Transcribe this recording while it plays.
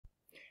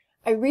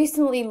I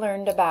recently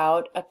learned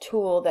about a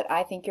tool that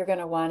I think you're going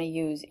to want to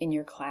use in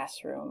your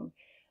classroom.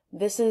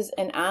 This is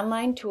an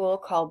online tool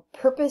called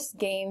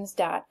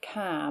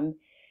purposegames.com,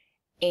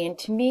 and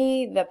to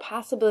me the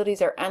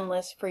possibilities are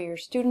endless for your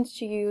students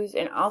to use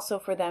and also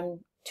for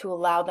them to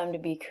allow them to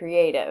be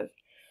creative.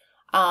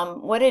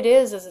 What it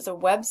is it's a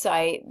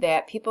website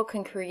that people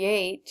can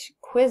create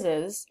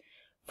quizzes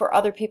for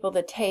other people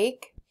to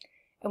take.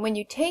 And when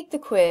you take the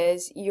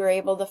quiz, you're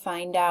able to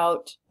find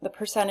out the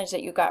percentage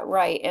that you got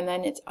right, and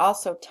then it's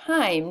also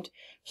timed,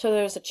 so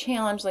there's a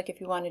challenge, like if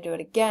you want to do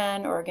it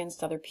again or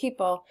against other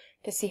people,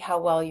 to see how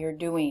well you're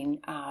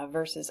doing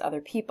versus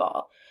other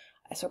people.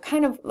 So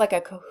kind of like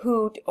a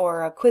Kahoot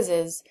or a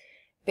Quizzes,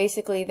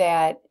 basically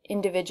that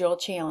individual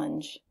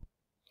challenge.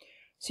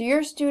 So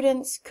your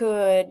students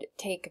could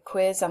take a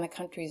quiz on the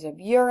countries of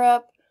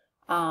Europe,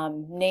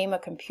 name a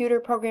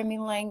computer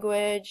programming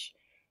language,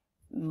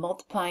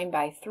 multiplying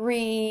by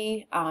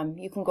 3.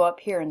 You can go up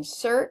here and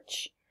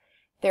search.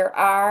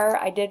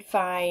 I did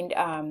find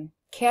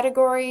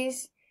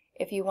categories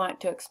if you want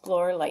to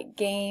explore like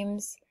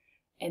games,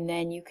 and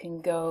then you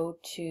can go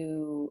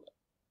to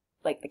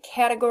like the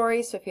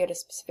categories. So if you had a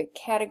specific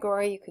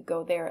category, you could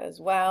go there as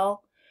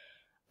well.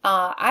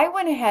 I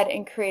went ahead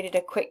and created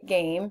a quick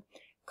game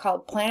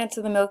called Planets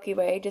of the Milky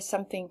Way, just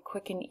something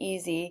quick and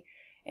easy.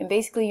 And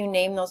basically you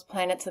name those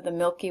planets of the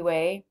Milky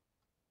Way.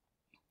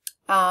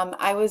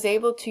 I was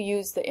able to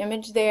use the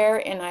image there,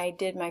 and I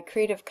did my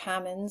Creative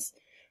Commons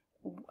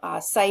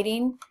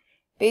citing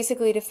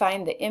basically to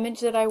find the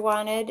image that I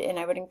wanted, and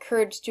I would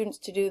encourage students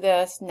to do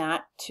this,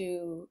 not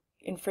to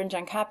infringe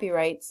on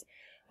copyrights.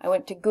 I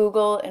went to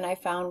Google and I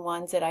found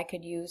ones that I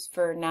could use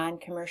for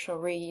non-commercial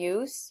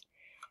reuse,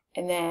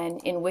 and then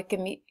in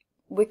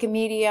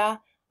Wikimedia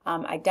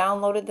I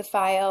downloaded the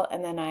file,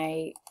 and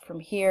then from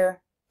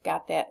here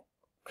got that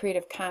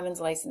Creative Commons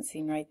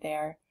licensing right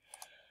there.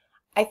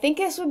 I think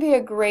this would be a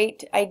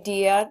great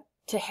idea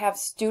to have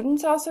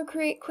students also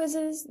create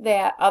quizzes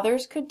that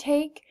others could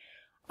take.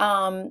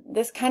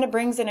 This kind of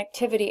brings an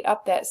activity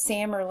up that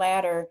SAMR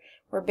ladder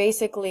where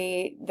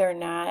basically they're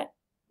not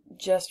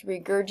just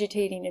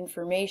regurgitating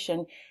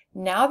information.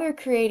 Now they're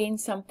creating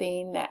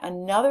something that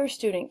another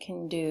student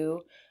can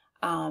do.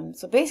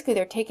 So basically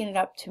they're taking it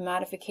up to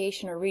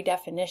modification or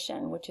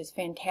redefinition, which is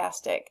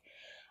fantastic.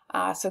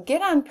 So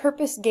get on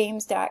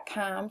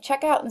purposegames.com,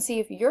 check out and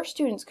see if your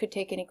students could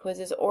take any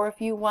quizzes or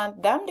if you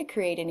want them to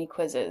create any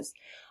quizzes.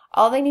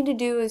 All they need to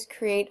do is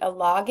create a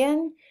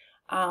login.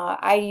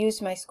 I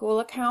used my school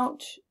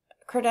account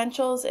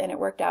credentials and it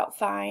worked out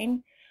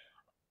fine.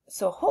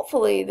 So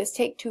hopefully this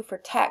Take Two for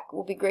Tech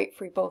will be great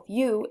for both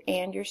you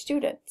and your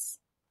students.